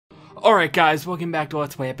Alright guys, welcome back to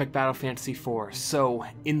Let's Play Epic Battle Fantasy 4. So,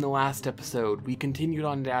 in the last episode, we continued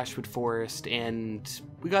on to Ashwood Forest, and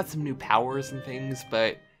we got some new powers and things,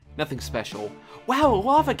 but nothing special. Wow, a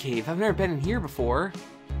lava cave! I've never been in here before.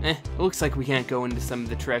 It looks like we can't go into some of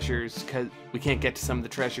the treasures, cause we can't get to some of the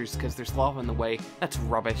treasures because there's lava in the way. That's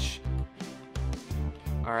rubbish.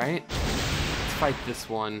 Alright, let's fight this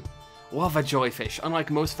one. Lava Jellyfish.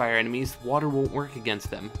 Unlike most fire enemies, water won't work against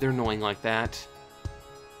them. They're annoying like that.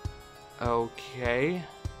 Okay,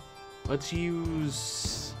 let's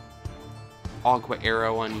use Agua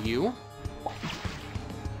Arrow on you.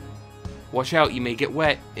 Watch out, you may get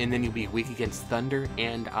wet, and then you'll be weak against thunder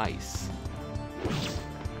and ice.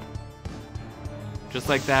 Just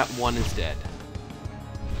like that, one is dead.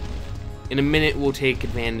 In a minute, we'll take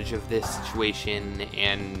advantage of this situation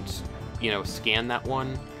and, you know, scan that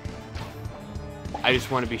one. I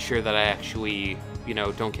just want to be sure that I actually, you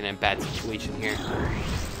know, don't get in a bad situation here.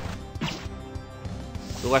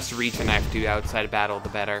 The less regen I have to do outside of battle, the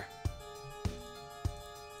better.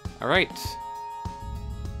 Alright.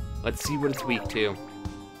 Let's see what it's weak to.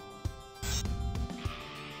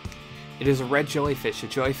 It is a red jellyfish, a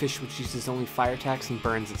jellyfish which uses only fire attacks and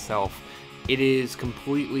burns itself. It is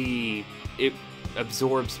completely... it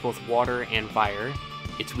absorbs both water and fire.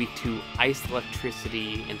 It's weak to ice,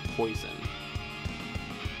 electricity, and poison.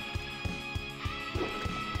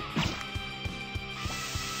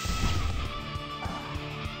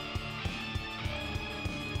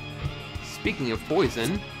 Speaking of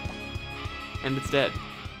poison, and it's dead.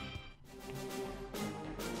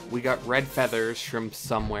 We got red feathers from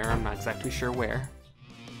somewhere, I'm not exactly sure where.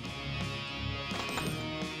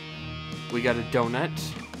 We got a donut,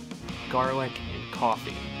 garlic, and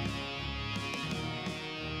coffee.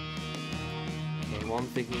 Okay, while I'm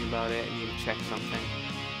thinking about it, I need to check something.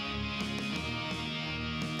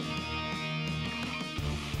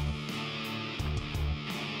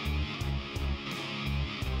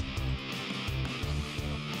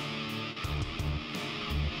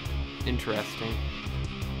 Interesting.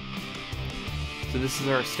 So this is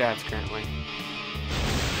our stats currently.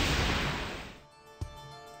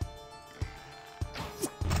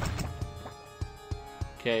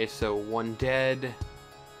 Okay, so one dead.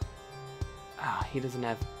 Ah, he doesn't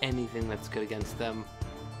have anything that's good against them.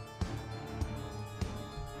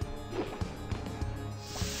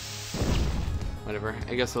 Whatever,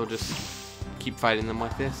 I guess I'll just keep fighting them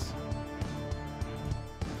like this.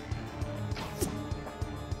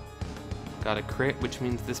 Got a crit, which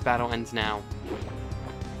means this battle ends now.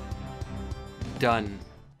 Done.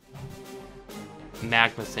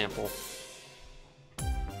 Magma sample.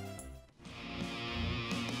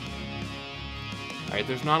 Alright,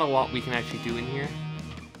 there's not a lot we can actually do in here.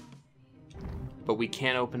 But we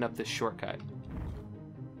can open up this shortcut.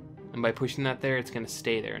 And by pushing that there, it's going to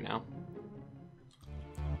stay there now.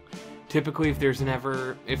 Typically, if there's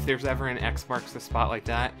ever an X marks the spot like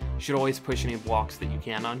that, you should always push any blocks that you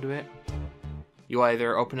can onto it. You'll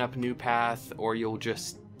either open up a new path, or you'll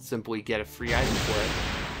just simply get a free item for it.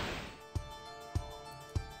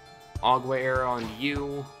 Agua Arrow on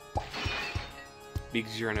you,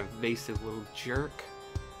 because you're an evasive little jerk.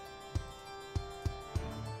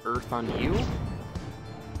 Earth on you.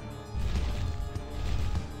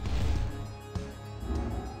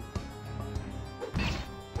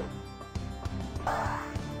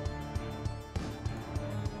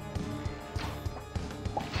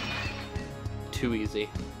 Too easy.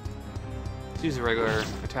 Let's use a regular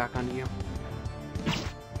attack on you.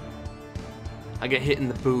 I get hit in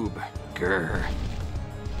the boob. Grr.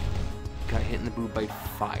 Got hit in the boob by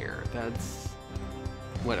fire. That's...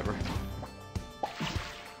 whatever.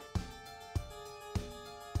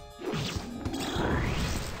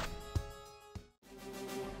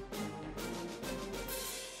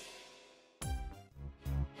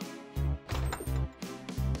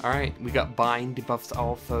 Alright, we got Bind, debuffs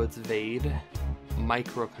all foes evade,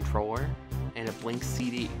 microcontroller, and a blink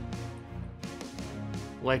CD.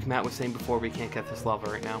 Like Matt was saying before, we can't get this lava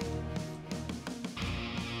right now.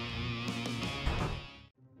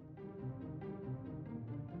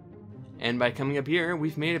 And by coming up here,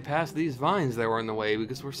 we've made it past these vines that were in the way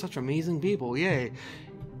because we're such amazing people, yay!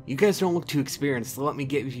 You guys don't look too experienced, so let me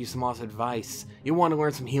give you some awesome advice. You'll want to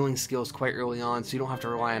learn some healing skills quite early on, so you don't have to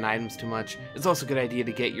rely on items too much. It's also a good idea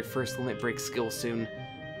to get your first limit break skill soon.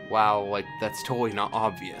 Wow, like, that's totally not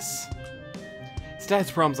obvious.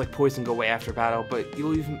 Stats problems like poison go away after battle, but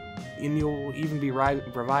you'll even be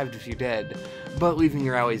revived if you're dead. But leaving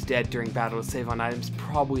your allies dead during battle to save on items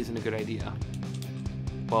probably isn't a good idea.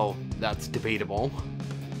 Well, that's debatable.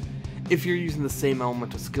 If you're using the same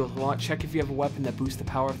elemental skills a lot, check if you have a weapon that boosts the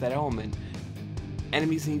power of that element.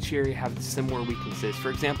 Enemies in each area have similar weaknesses. For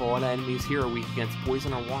example, a lot of enemies here are weak against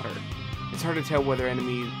poison or water. It's hard to tell what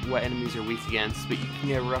enemies are weak against, but you can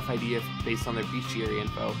get a rough idea based on their bestiary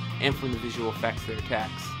info and from the visual effects of their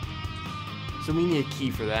attacks. So we need a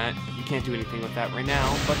key for that. You can't do anything with that right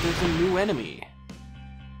now, but there's a new enemy.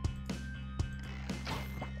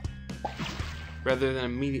 Rather than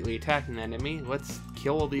immediately attacking the enemy, let's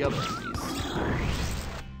kill all the other enemies.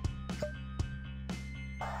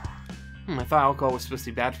 I thought alcohol was supposed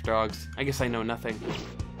to be bad for dogs. I guess I know nothing.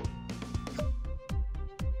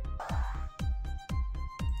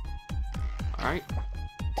 Alright.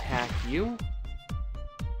 Attack you.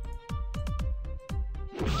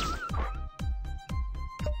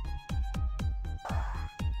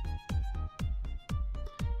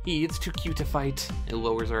 It's too cute to fight. It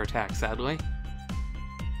lowers our attack, sadly.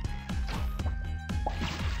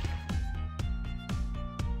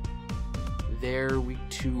 They're weak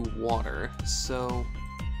to water, so...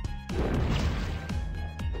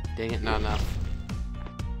 Dang it, not enough.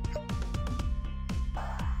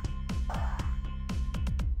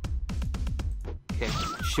 Okay,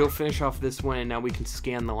 she'll finish off this one, and now we can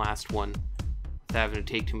scan the last one without having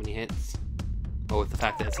to take too many hits. Oh, with the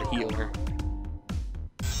fact that it's a healer.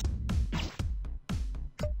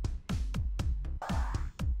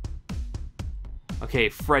 Okay,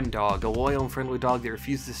 Friend Dog, a loyal and friendly dog that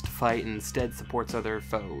refuses to fight and instead supports other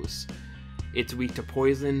foes. It's weak to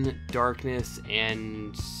poison, darkness,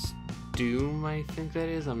 and doom, I think that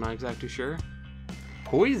is. I'm not exactly sure.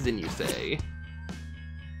 Poison, you say?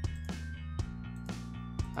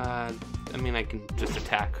 I mean, I can just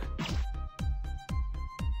attack.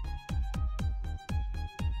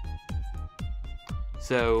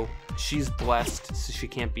 So, she's blessed, so she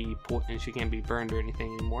can't be burned or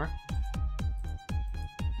anything anymore.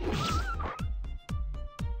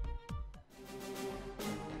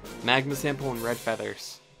 Magma sample and red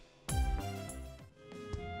feathers.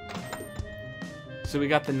 So we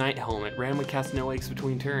got the Night Helmet. Randomly cast no eggs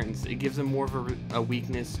between turns. It gives him more of a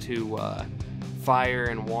weakness to fire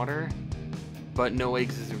and water, but no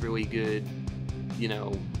eggs is a really good, you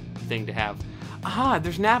know, thing to have. Aha,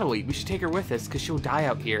 there's Natalie. We should take her with us because she'll die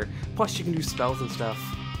out here. Plus she can do spells and stuff.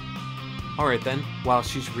 Alright then. Wow,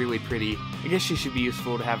 she's really pretty. I guess she should be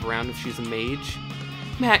useful to have around if she's a mage.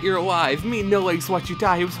 Matt, you're alive. Me and No Legs watched you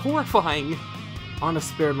die. It was horrifying. Anna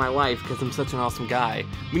spared my life because I'm such an awesome guy.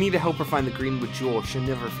 We need to help her find the Greenwood Jewel. She'll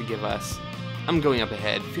never forgive us. I'm going up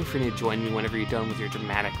ahead. Feel free to join me whenever you're done with your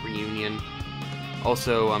dramatic reunion.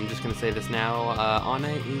 Also, I'm just going to say this now. Anna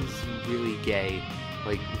is really gay.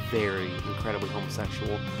 Like, very incredibly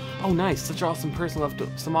homosexual. Oh, nice. Such an awesome person left.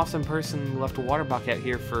 Some awesome person left a water bucket out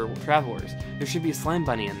here for travelers. There should be a slime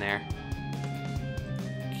bunny in there.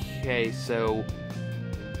 Okay, so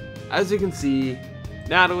as you can see,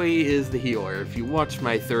 Natalie is the healer. If you watch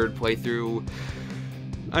my third playthrough,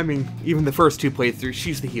 I mean, even the first two playthroughs,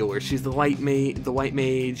 she's the healer. She's the white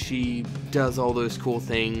mage. She does all those cool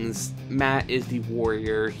things. Matt is the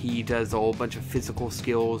warrior. He does a whole bunch of physical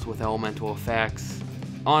skills with elemental effects.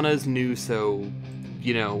 Anna's new, so,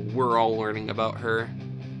 you know, we're all learning about her.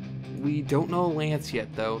 We don't know Lance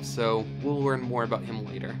yet, though, so we'll learn more about him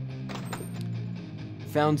later.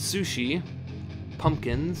 Found sushi,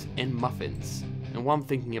 pumpkins, and muffins. And while I'm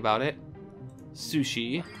thinking about it,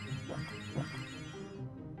 sushi.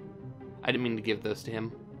 I didn't mean to give those to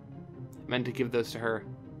him. I meant to give those to her.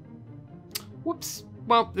 Whoops.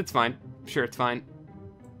 Well, it's fine. Sure, it's fine.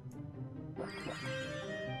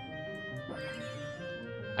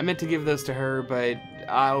 I meant to give those to her, but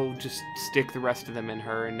I'll just stick the rest of them in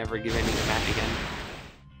her and never give any to Matt again.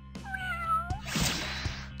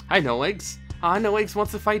 Hi, No Legs. No Legs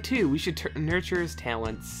wants to fight too. We should nurture his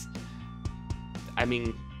talents. I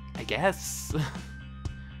mean, I guess.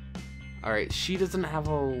 Alright, she doesn't have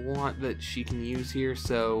a lot that she can use here,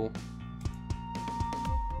 so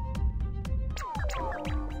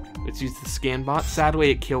let's use the scan bot.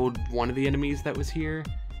 Sadly, it killed one of the enemies that was here,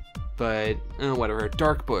 but whatever.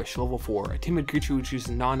 Dark Bush, level 4. A timid creature which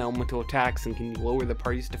uses non-elemental attacks and can lower the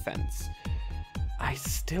party's defense. I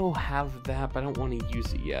still have that, but I don't want to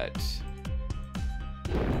use it yet.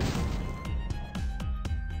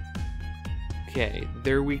 Okay,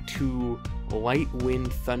 they're weak to light,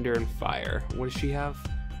 wind, thunder, and fire. What does she have?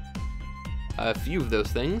 A few of those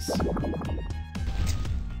things.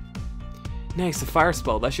 Nice, a fire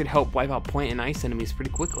spell. That should help wipe out point and ice enemies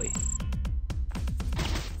pretty quickly.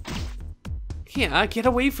 Yeah, get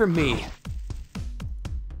away from me!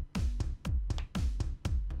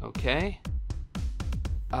 Okay.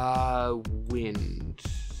 Wind.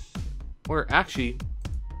 Or actually,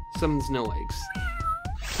 summons No Legs.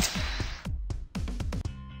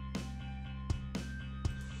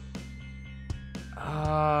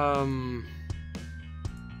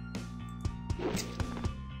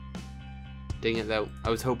 Dang it, though. I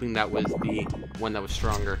was hoping that was the one that was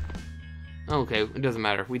stronger. Okay, it doesn't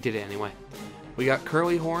matter. We did it anyway. We got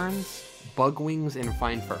curly horns, bug wings, and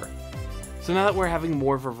fine fur. So now that we're having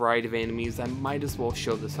more of a variety of enemies, I might as well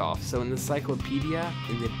show this off. So in the Cyclopedia,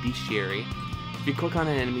 in the Bestiary, if you click on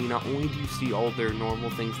an enemy, not only do you see all their normal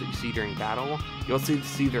things that you see during battle, you also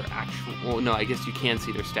see their actual, well, no, I guess you can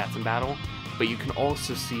see their stats in battle, but you can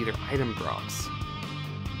also see their item drops.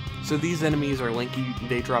 So these enemies are Linky,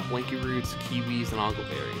 they drop Linky Roots, Kiwis, and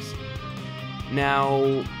Ogleberries.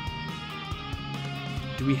 Now,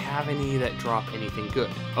 do we have any that drop anything good?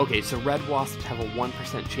 Okay, so red wasps have a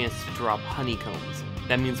 1% chance to drop honeycombs.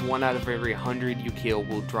 That means 1 out of every 100 you kill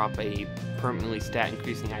will drop a permanently stat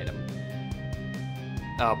increasing item.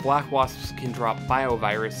 Black wasps can drop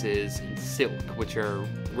bioviruses and silk, which are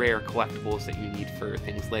rare collectibles that you need for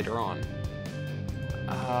things later on.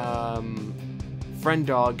 Friend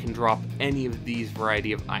dog can drop any of these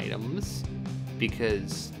variety of items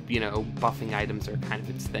because, you know, buffing items are kind of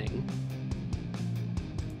its thing.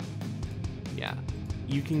 Yeah,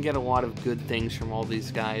 you can get a lot of good things from all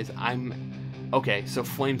these guys. Okay, so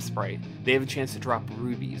Flame Sprite. They have a chance to drop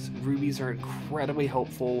rubies. Rubies are incredibly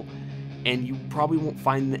helpful, and you probably won't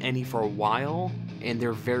find any for a while, and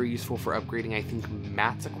they're very useful for upgrading, I think,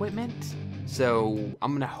 Matt's equipment. So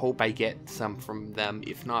I'm gonna hope I get some from them.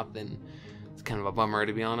 If not, then it's kind of a bummer,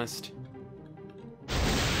 to be honest.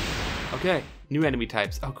 Okay, new enemy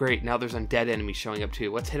types. Oh great, now there's undead enemies showing up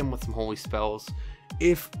too. Let's hit them with some holy spells.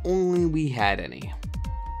 If only we had any.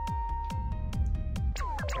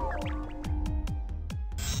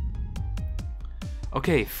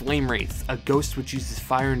 Okay, Flame Wraiths, a ghost which uses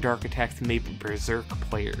fire and dark attacks made by berserk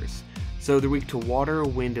players. So they're weak to water,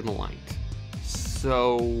 wind, and light.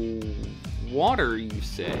 So, water, you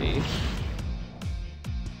say?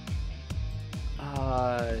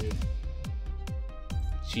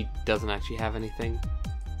 She doesn't actually have anything.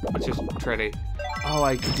 Let's just try to... Oh,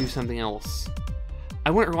 I could do something else.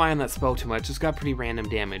 I wouldn't rely on that spell too much. It's got pretty random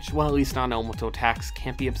damage. Well, at least non-elemental attacks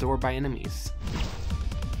can't be absorbed by enemies.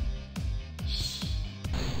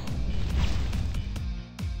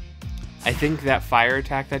 I think that fire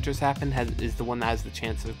attack that just happened is the one that has the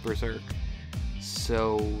chance of berserk.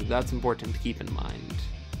 So that's important to keep in mind.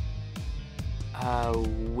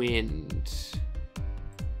 Wind.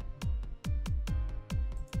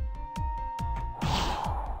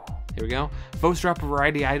 Here we go. Foes drop a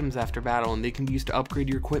variety of items after battle, and they can be used to upgrade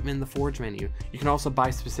your equipment in the forge menu. You can also buy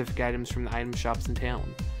specific items from the item shops in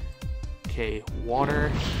town. Okay,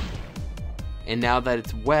 water. And now that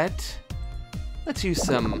it's wet, let's use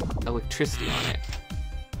some electricity on it.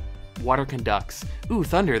 Water conducts. Ooh,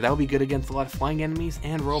 thunder. That'll be good against a lot of flying enemies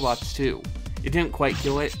and robots too. It didn't quite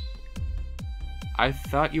kill it. I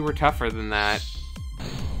thought you were tougher than that.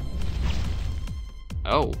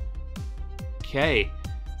 Oh. Okay.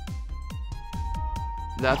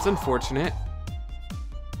 That's unfortunate.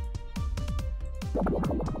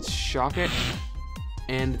 Let's shock it.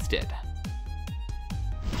 And it's dead.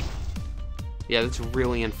 Yeah, that's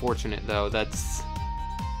really unfortunate though. That's...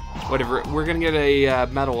 Whatever. We're gonna get a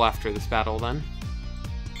medal after this battle then.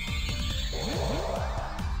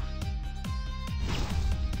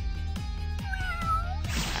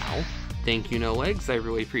 Ow. Thank you, No Legs. I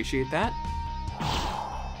really appreciate that.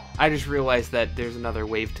 I just realized that there's another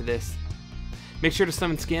wave to this. Make sure to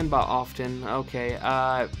summon Scanbot often. Okay,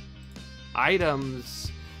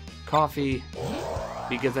 items. Coffee.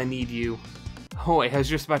 Because I need you. Oh, I was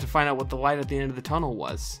just about to find out what the light at the end of the tunnel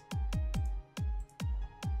was.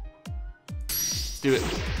 Let's do it.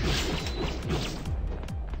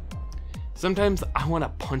 Sometimes I want to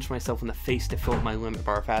punch myself in the face to fill up my limit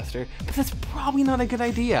bar faster, but that's probably not a good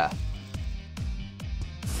idea.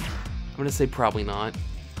 I'm gonna say probably not.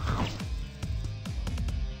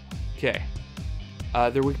 Okay.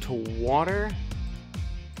 They're weak to water.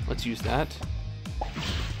 Let's use that.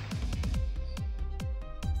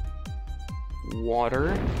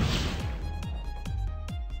 Water.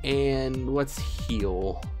 And let's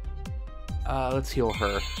heal. Let's heal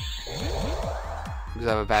her. Because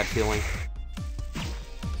I have a bad feeling.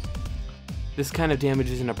 This kind of damage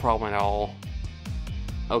isn't a problem at all.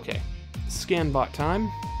 Okay. Scanbot time.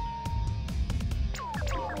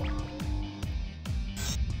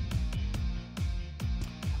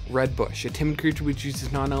 Red Bush. A timid creature which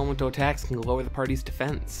uses non-elemental attacks can lower the party's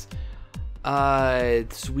defense.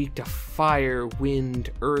 It's weak to fire, wind,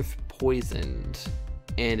 earth, poisoned.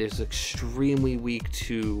 And is extremely weak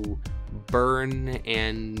to burn,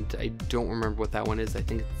 and I don't remember what that one is. I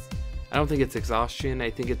don't think it's exhaustion. I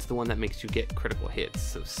think it's the one that makes you get critical hits.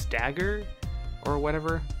 So stagger? or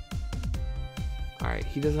whatever. Alright,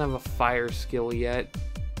 he doesn't have a fire skill yet.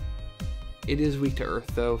 It is weak to earth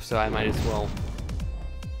though, so I might as well.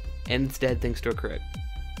 And it's dead thanks to a crit.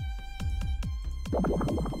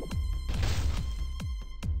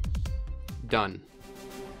 Done.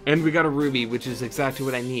 And we got a ruby, which is exactly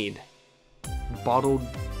what I need. Bottled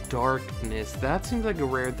darkness. That seems like a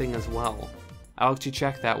rare thing as well. I'll actually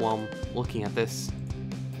check that while I'm looking at this.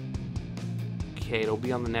 Okay, it'll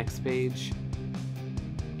be on the next page.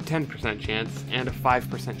 10% chance and a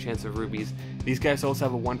 5% chance of rubies. These guys also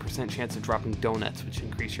have a 1% chance of dropping donuts, which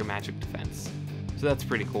increase your magic defense. So that's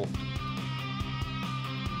pretty cool.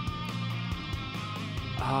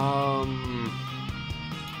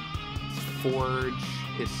 Forge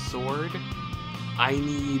his sword. I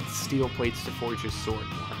need steel plates to forge his sword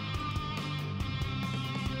more.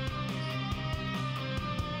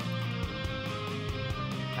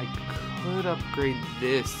 I could upgrade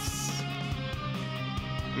this.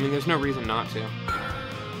 I mean, there's no reason not to.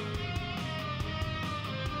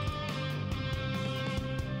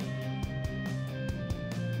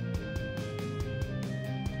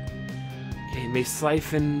 Okay, may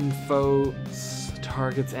siphon foes,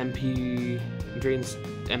 targets MP, drains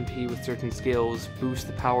MP with certain skills, boost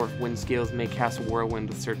the power of wind skills, may cast whirlwind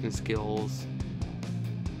with certain skills.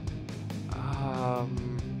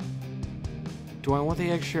 Do I want the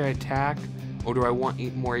extra attack, or do I want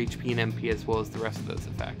more HP and MP as well as the rest of those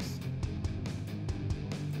effects?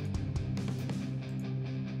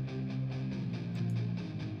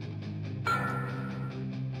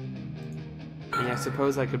 Yeah, I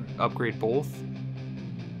suppose I could upgrade both.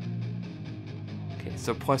 Okay,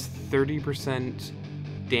 so plus 30%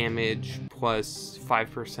 damage, plus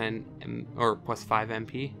 5% or plus 5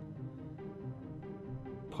 MP,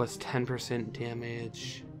 plus 10%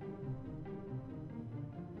 damage.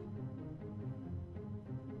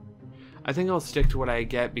 I think I'll stick to what I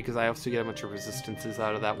get because I also get a bunch of resistances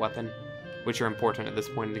out of that weapon, which are important at this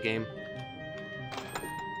point in the game.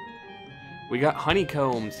 We got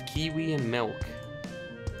honeycombs, kiwi, and milk.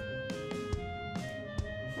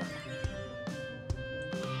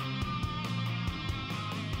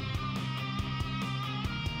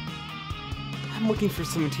 I'm looking for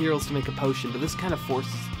some materials to make a potion, but this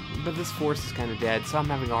force is kind of dead, so I'm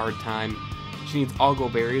having a hard time. She needs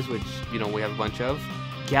algo berries, which, you know, we have a bunch of.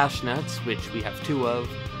 Gash nuts, which we have 2 of,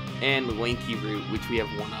 and lanky root, which we have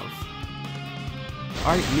 1 of.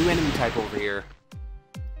 Alright, new enemy type over here.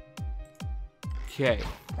 Okay.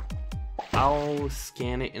 I'll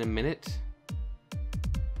scan it in a minute.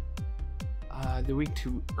 They're weak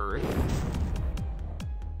to earth.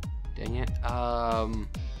 Dang it.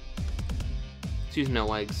 Let's use no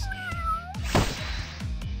legs.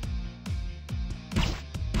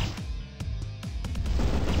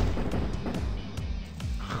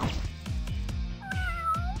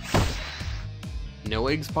 No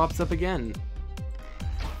eggs pops up again.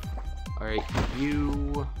 Alright,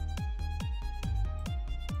 you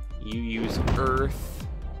use earth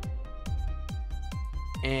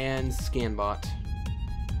and Scanbot.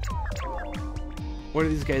 What are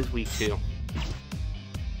these guys weak to?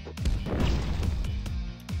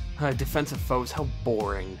 Defensive foes, how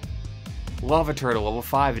boring. Lava Turtle, level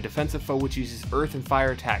 5, a defensive foe which uses earth and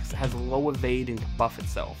fire attacks. It has low evade and can buff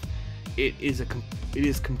itself. It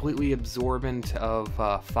is completely absorbent of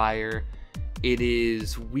fire. It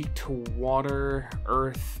is weak to water,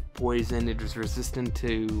 earth, poison. It is resistant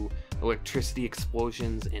to electricity,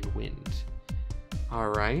 explosions, and wind.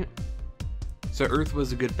 Alright. So earth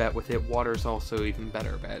was a good bet with it. Water is also even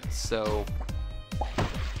better bet. So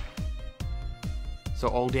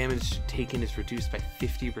all damage taken is reduced by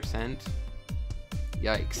 50%.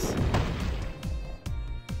 Yikes.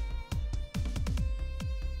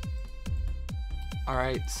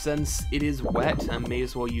 Alright, since it is wet, I may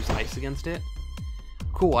as well use ice against it.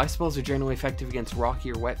 Cool, ice spells are generally effective against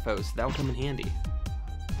rocky or wet foes, so that'll come in handy.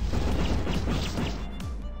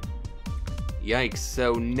 Yikes,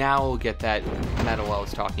 so now we'll get that metal I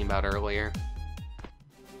was talking about earlier.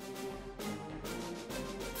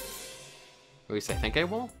 At least I think I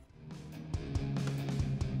will.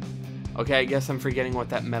 Okay, I guess I'm forgetting what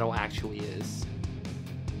that metal actually is.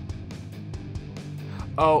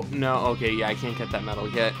 Oh, no, okay, yeah, I can't get that metal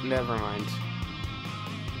yet. Never mind.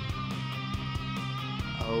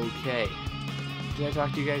 Okay. Did I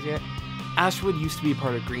talk to you guys yet? Ashwood used to be a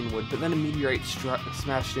part of Greenwood, but then a meteorite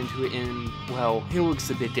smashed into it and, well, it looks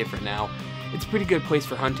a bit different now. It's a pretty good place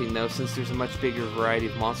for hunting, though, since there's a much bigger variety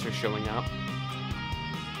of monsters showing up.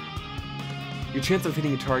 Your chance of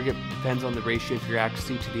hitting a target depends on the ratio of your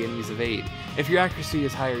accuracy to the enemy's evade. If your accuracy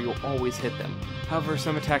is higher, you'll always hit them. However,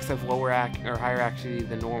 some attacks have lower or higher accuracy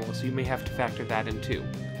than normal, so you may have to factor that in too.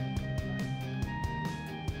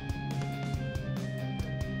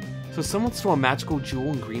 So someone stole a magical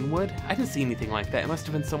jewel in Greenwood? I didn't see anything like that. It must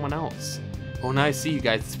have been someone else. Well, now I see you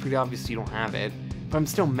guys. It's pretty obvious you don't have it. But I'm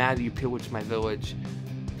still mad that you pillaged my village.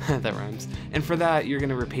 That rhymes. And for that, you're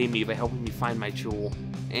gonna repay me by helping me find my jewel.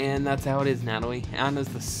 And that's how it is, Natalie. Anna's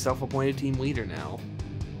the self-appointed team leader now.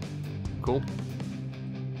 Cool.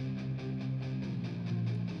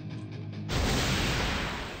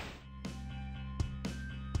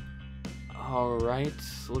 Alright,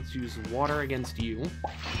 so let's use water against you.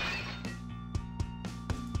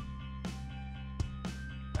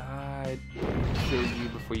 Kill you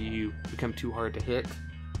before you become too hard to hit.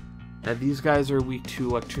 Now these guys are weak to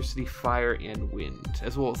electricity, fire, and wind,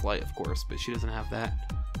 as well as light, of course, but she doesn't have that.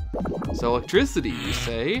 So electricity, you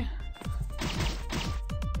say?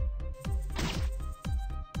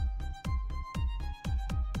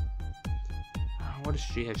 What does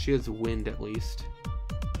she have? She has wind, at least.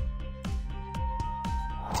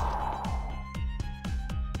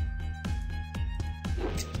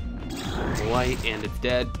 Light, and it's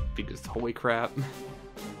dead, because holy crap.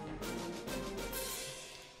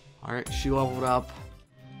 Alright, she leveled up.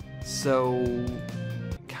 So,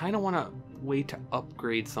 kind of want to wait to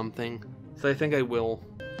upgrade something. So I think I will.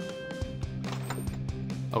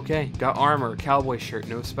 Okay, got armor, cowboy shirt,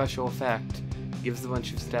 no special effect. Gives a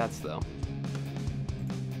bunch of stats though.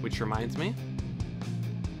 Which reminds me.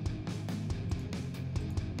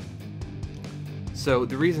 So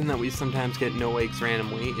the reason that we sometimes get no eggs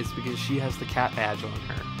randomly is because she has the cat badge on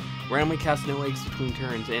her. Randomly casts no eggs between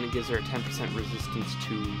turns, and it gives her a 10% resistance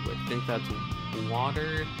to, I think that's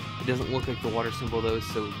water. It doesn't look like the water symbol though,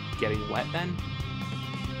 so getting wet then?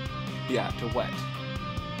 Yeah, to wet.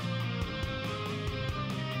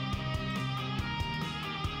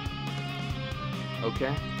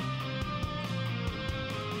 Okay.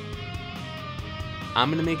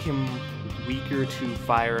 I'm gonna make him weaker to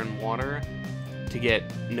fire and water to get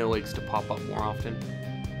no eggs to pop up more often.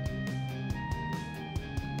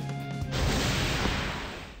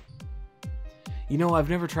 You know, I've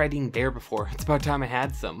never tried eating bear before. It's about time I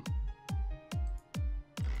had some.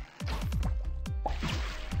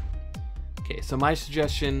 Okay, so my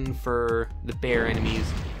suggestion for the bear enemies,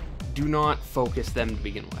 do not focus them to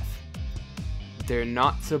begin with. They're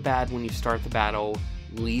not so bad when you start the battle.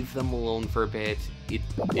 Leave them alone for a bit.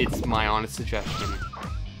 It's my honest suggestion.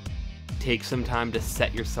 Take some time to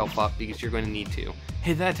set yourself up because you're going to need to.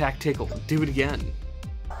 Hey, that attack tickled. Do it again.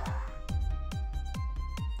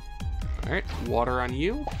 Alright, water on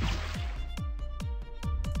you.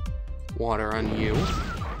 Water on you.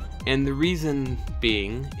 And the reason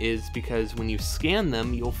being is because when you scan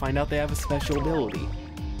them, you'll find out they have a special ability.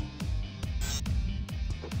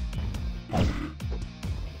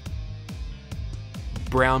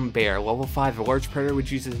 Brown Bear, level 5, a large predator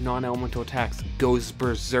which uses non-elemental attacks, goes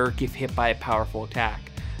berserk if hit by a powerful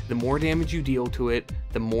attack. The more damage you deal to it,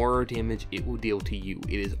 the more damage it will deal to you.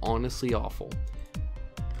 It is honestly awful.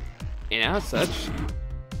 And as such,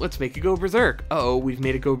 let's make it go berserk. Uh-oh, we've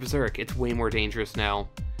made it go berserk. It's way more dangerous now.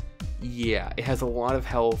 Yeah, it has a lot of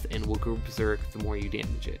health and will go berserk the more you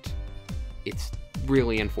damage it. It's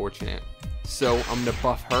really unfortunate. So I'm gonna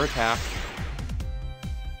buff her attack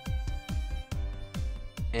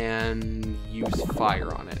and use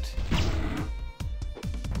fire on it.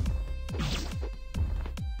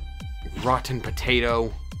 Rotten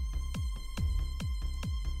potato.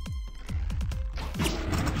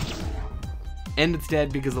 And it's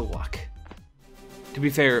dead because of luck. To be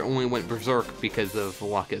fair, it only went berserk because of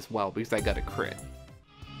luck as well, because I got a crit.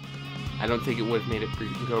 I don't think it would have made it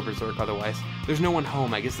go berserk otherwise. There's no one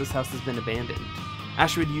home. I guess this house has been abandoned.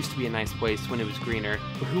 Ashwood used to be a nice place when it was greener,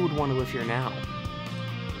 but who would want to live here now?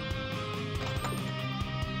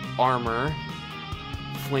 Armor,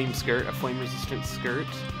 flame skirt, a flame resistant skirt,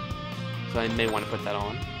 so I may want to put that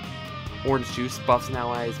on. Orange juice, buffs and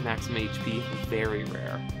allies, maximum HP, very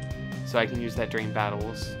rare, so I can use that during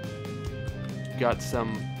battles. Got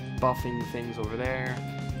some buffing things over there.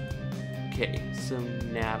 Okay, so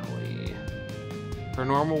Natalie, her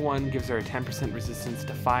normal one gives her a 10% resistance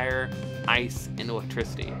to fire, ice, and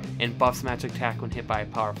electricity, and buffs magic attack when hit by a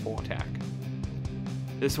powerful attack.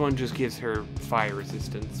 This one just gives her fire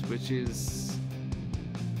resistance, which is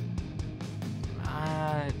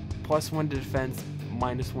 +1 to defense,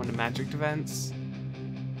 -1 to magic defense.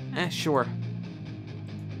 Sure.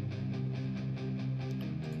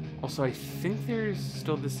 Also, I think there's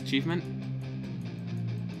still this achievement.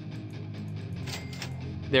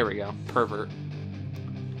 There we go. Pervert.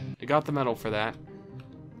 got the medal for that.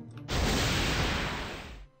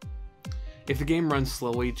 If the game runs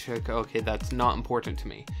slowly, check, okay, that's not important to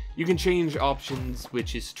me. You can change options,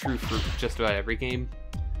 which is true for just about every game.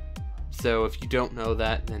 So if you don't know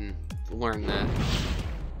that, then learn that.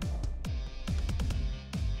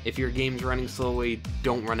 If your game's running slowly,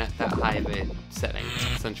 don't run at that high of a setting,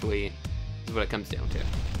 essentially, is what it comes down to.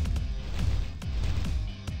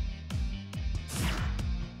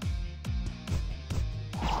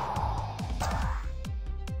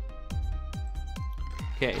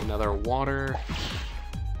 Okay, another water.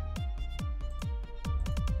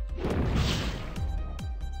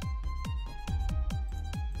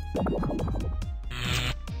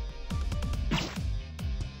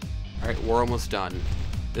 Alright, we're almost done.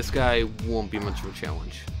 This guy won't be much of a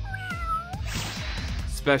challenge.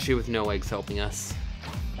 Especially with no eggs helping us.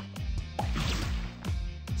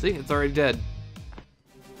 See, it's already dead.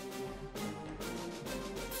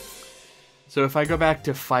 So if I go back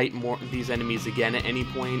to fight more these enemies again at any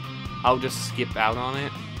point, I'll just skip out on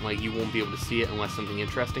it. Like, you won't be able to see it unless something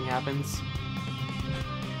interesting happens.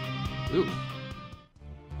 Ooh.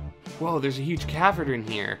 Whoa, there's a huge cavern in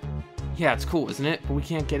here. Yeah, it's cool, isn't it? But we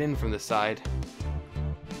can't get in from this side.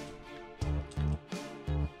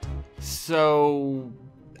 So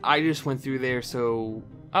I just went through there, so...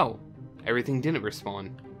 Oh, everything didn't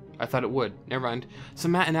respawn. I thought it would. Never mind. So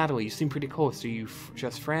Matt and Natalie, you seem pretty close. Are you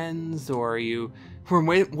just friends, or are you... We're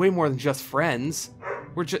way more than just friends.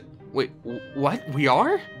 We're just... Wait, what? We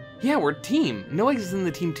are? Yeah, we're a team. Noeggs is in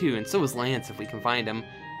the team too, and so is Lance if we can find him.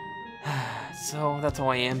 So that's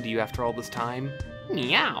all I am to you after all this time?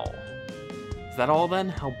 Meow. Is that all then?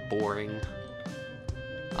 How boring.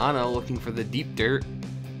 I don't know, looking for the deep dirt.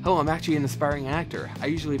 Oh, I'm actually an aspiring actor. I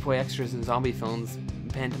usually play extras in zombie films,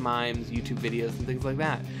 pantomimes, YouTube videos, and things like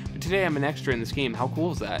that. But today I'm an extra in this game. How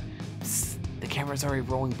cool is that? Psst, the camera's already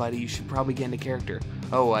rolling, buddy. You should probably get into character.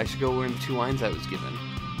 Oh, I should go learn the 2 lines I was given.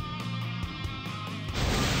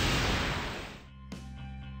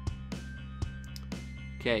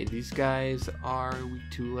 Okay, these guys are weak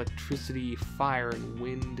to electricity, fire, and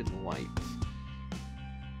wind, and light.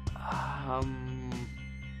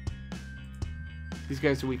 These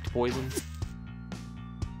guys are weak to poison.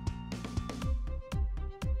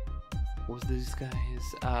 What was these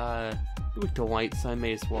guys? Weak to light, so I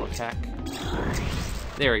may as well attack.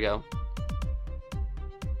 There we go.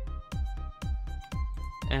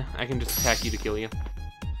 I can just attack you to kill you.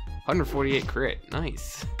 148 crit,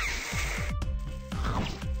 nice.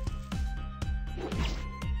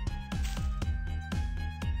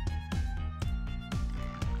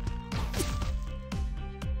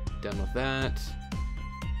 Done with that.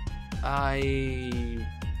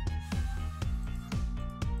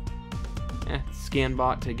 Scan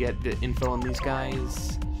bot to get the info on these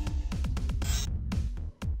guys.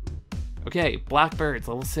 Okay, Blackbird's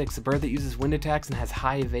level 6, a bird that uses wind attacks and has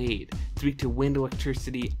high evade. It's weak to wind,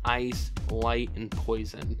 electricity, ice, light, and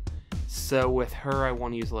poison. So with her, I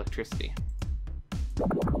want to use electricity.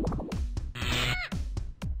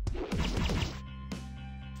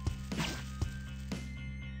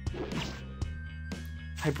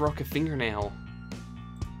 I broke a fingernail.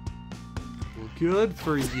 Good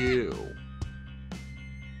for you.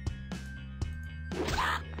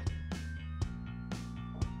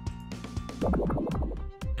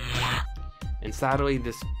 And sadly,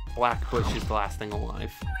 this black bush is the last thing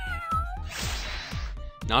alive.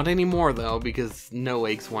 Not anymore, though, because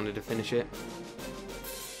Noeggs wanted to finish it.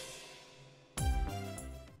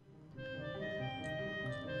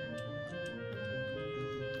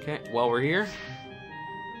 Okay, while we're here,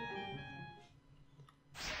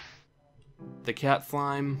 the cat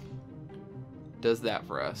slime does that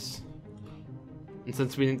for us. And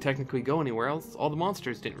since we didn't technically go anywhere else, all the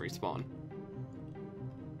monsters didn't respawn.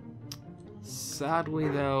 Sadly,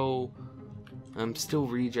 though, I'm still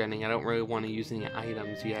regenning. I don't really want to use any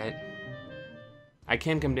items yet. I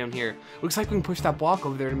can come down here. Looks like we can push that block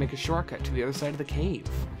over there to make a shortcut to the other side of the cave.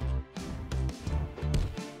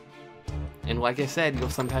 And like I said, you'll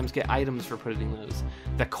sometimes get items for putting those.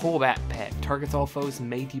 The Combat Pet targets all foes and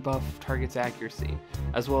may debuff target's accuracy,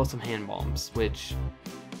 as well as some hand bombs, which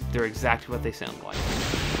they're exactly what they sound like.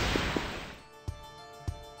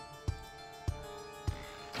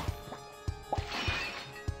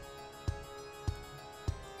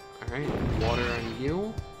 Alright, water on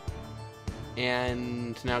you.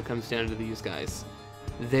 And now it comes down to these guys.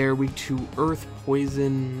 They're weak to earth,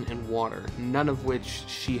 poison, and water, none of which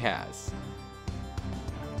she has.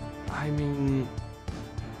 I mean,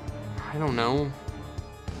 I don't know.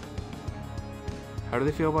 How do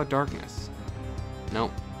they feel about darkness?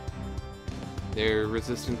 Nope. They're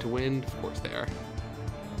resistant to wind? Of course they are.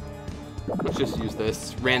 Let's just use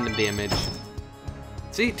this. Random damage.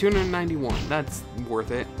 See? 291. That's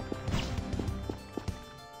worth it.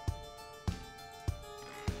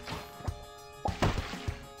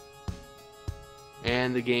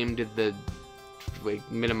 And the game did the like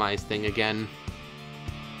minimize thing again.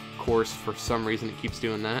 Of course, for some reason it keeps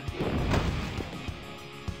doing that.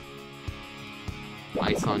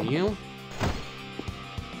 Ice on you.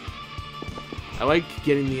 I like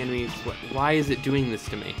getting the enemies. Why is it doing this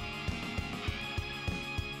to me?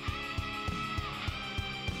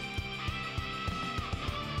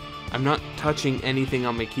 I'm not touching anything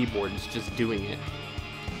on my keyboard, it's just doing it.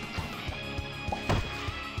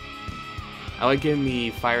 I like getting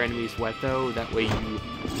the fire enemies wet though, that way you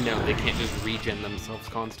know they can't just regen themselves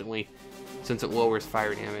constantly, since it lowers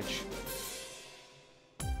fire damage.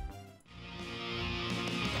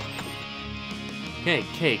 Okay,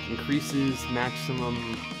 Cake increases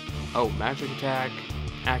maximum, magic attack,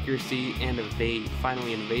 accuracy, and evade,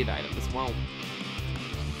 finally an evade item as well.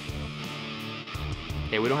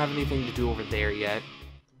 Okay, we don't have anything to do over there yet.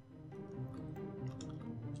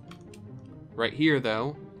 Right here,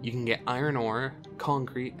 though, you can get iron ore,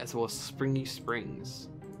 concrete, as well as springy springs.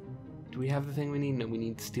 Do we have the thing we need? No, we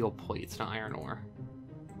need steel plates, not iron ore.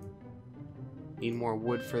 Need more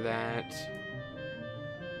wood for that.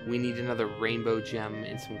 We need another rainbow gem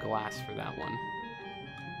and some glass for that one.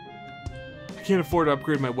 I can't afford to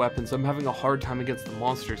upgrade my weapons. I'm having a hard time against the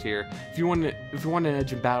monsters here. If you want an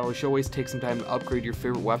edge in battle, you should always take some time to upgrade your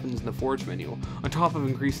favorite weapons in the forge menu. On top of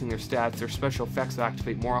increasing their stats, their special effects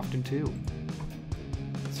activate more often too.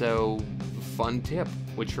 So, fun tip.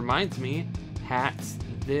 Which reminds me, hats,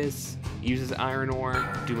 this, uses iron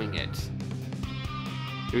ore, doing it.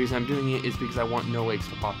 The reason I'm doing it is because I want no eggs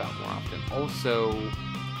to pop out more often. Also,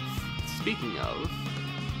 speaking of,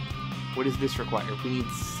 what does this require? We need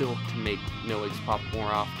silk to make no eggs pop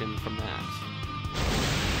more often from that.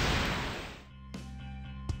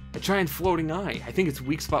 A giant floating eye. I think its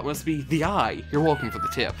weak spot must be the eye. You're welcome for the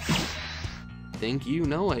tip. Thank you,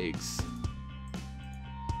 no eggs.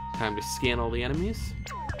 Time to scan all the enemies.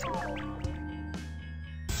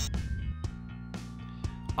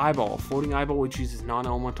 Eyeball. Floating eyeball which uses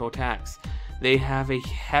non-elemental attacks. They have a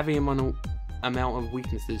heavy amount of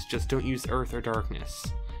weaknesses. Just don't use earth or darkness.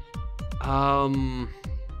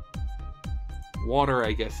 Water,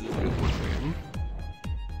 I guess, is a good one for him.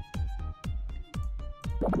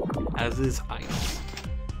 As is ice.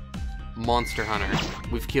 Monster Hunter.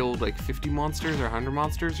 We've killed like 50 monsters or 100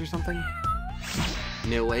 monsters or something.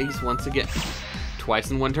 No legs once again.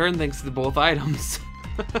 Twice in one turn thanks to both items.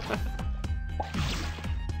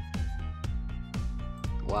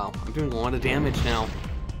 Wow, I'm doing a lot of damage now.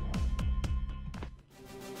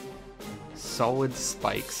 Solid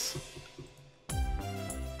spikes.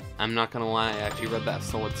 I'm not gonna lie, I actually read that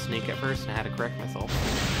solid snake at first and I had to correct myself.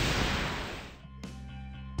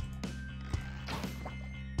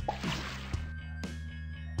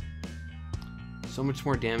 So much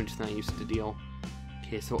more damage than I used to deal.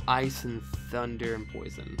 Okay, so ice and thunder and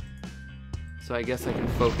poison. So I guess I can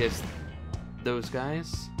focus those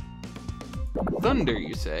guys. Thunder,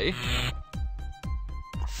 you say?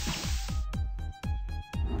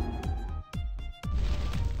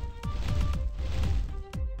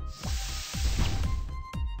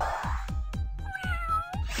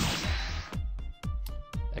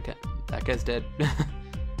 That guy's dead.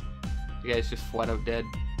 The guy's just flat out dead.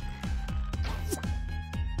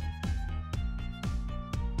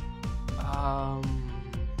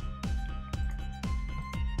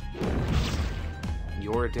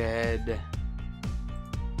 You're dead.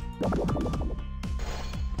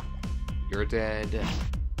 You're dead.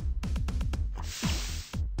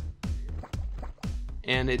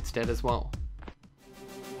 And it's dead as well.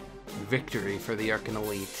 Victory for the Arcan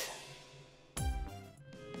Elite.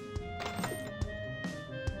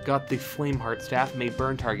 Got the Flameheart Staff, may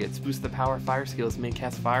burn targets, boost the power of fire skills, may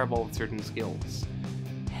cast Fireball with certain skills.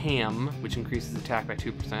 Ham, which increases attack by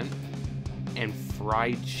 2%. And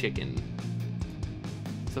Fried Chicken.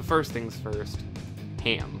 So first things first,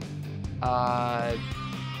 ham. I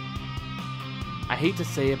hate to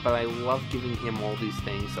say it, but I love giving him all these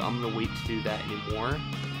things, so I'm gonna wait to do that anymore.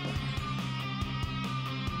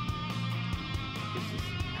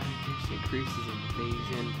 This increases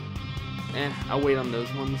evasion. I'll wait on those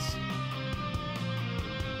ones.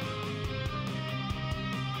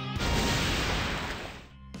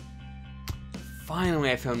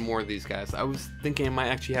 Finally, I found more of these guys. I was thinking I might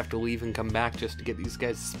actually have to leave and come back just to get these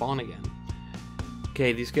guys to spawn again.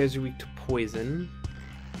 Okay, these guys are weak to poison.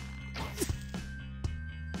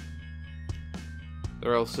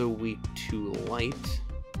 They're also weak to light.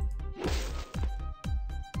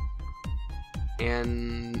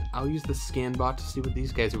 And I'll use the scan bot to see what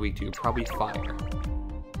these guys are weak to. Probably fire.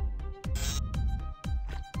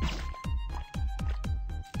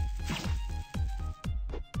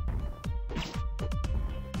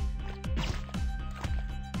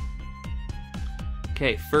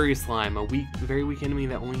 Okay, Furry Slime, a very weak enemy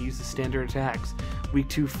that only uses standard attacks. Weak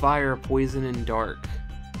to fire, poison, and dark.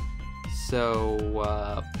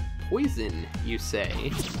 So, poison, you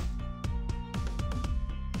say?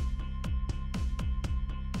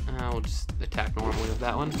 I'll just attack normally with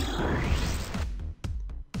that one.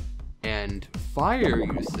 And fire,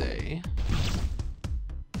 you say?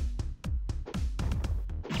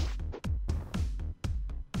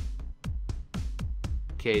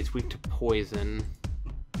 Okay, it's weak to poison.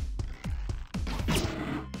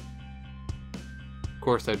 Of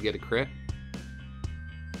course I'd get a crit.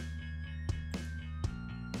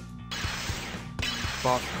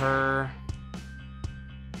 Buff her.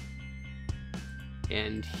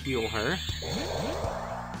 And heal her.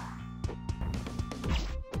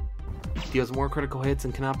 Deals more critical hits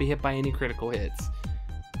and cannot be hit by any critical hits.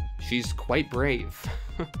 She's quite brave.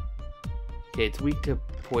 Okay, it's weak to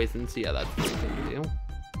poison, so yeah, that's the right thing to do.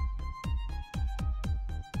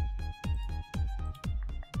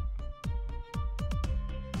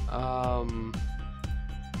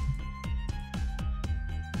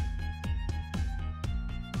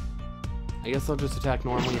 I guess I'll just attack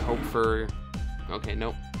normally, hope for... Okay,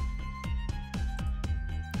 nope.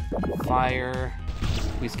 Fire.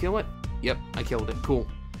 Please kill it. Yep, I killed it. Cool.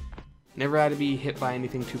 Never had to be hit by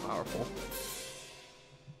anything too powerful.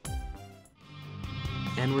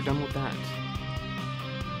 And we're done with that.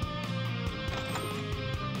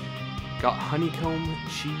 Got honeycomb,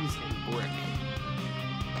 cheese, and brick.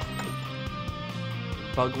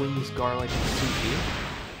 Bug wings, garlic, and sushi.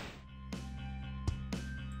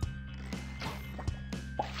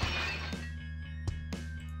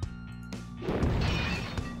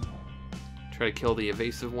 Try to kill the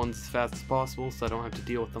evasive ones as fast as possible so I don't have to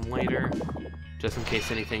deal with them later, just in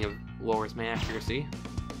case anything lowers my accuracy.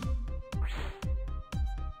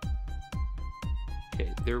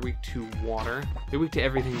 Okay, they're weak to water. They're weak to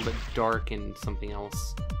everything but dark and something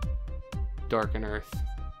else. Dark and earth.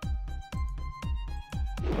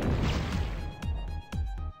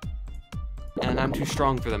 And I'm too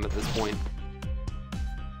strong for them at this point.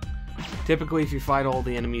 Typically, if you fight all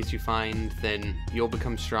the enemies you find, then you'll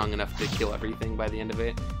become strong enough to kill everything by the end of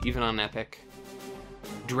it, even on Epic.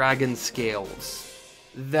 Dragon Scales.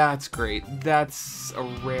 That's great. That's a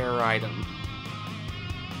rare item.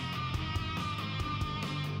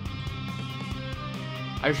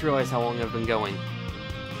 I just realized how long I've been going.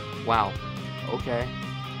 Wow. Okay.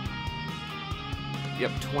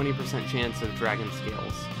 Yep, 20% chance of Dragon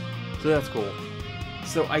Scales. So that's cool.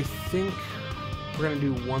 So I think we're gonna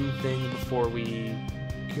do one thing before we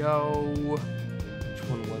go. Which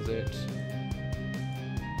one was it?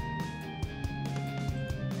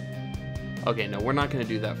 Okay, no, we're not gonna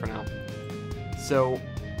do that for now. So,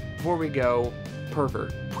 before we go,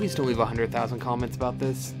 Pervert, please don't leave 100,000 comments about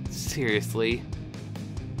this. Seriously.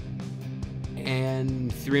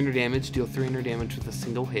 And 300 damage, deal 300 damage with a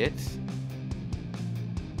single hit.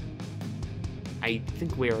 I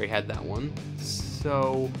think we already had that one.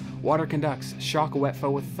 So, water conducts. Shock a wet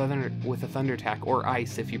foe with a thunder attack, or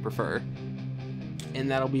ice if you prefer. And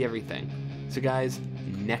that'll be everything. So guys,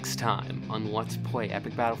 next time on Let's Play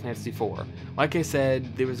Epic Battle Fantasy IV. Like I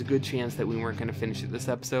said, there was a good chance that we weren't going to finish it this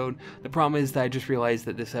episode. The problem is that I just realized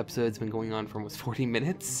that this episode's been going on for almost 40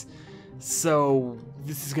 minutes. So,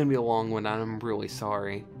 this is going to be a long one, and I'm really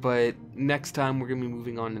sorry. But next time, we're going to be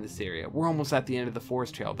moving on to this area. We're almost at the end of the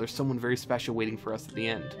forest trail. There's someone very special waiting for us at the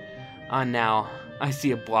end. Now, I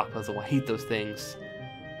see a block puzzle. I hate those things.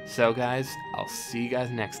 So, guys, I'll see you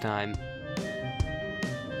guys next time.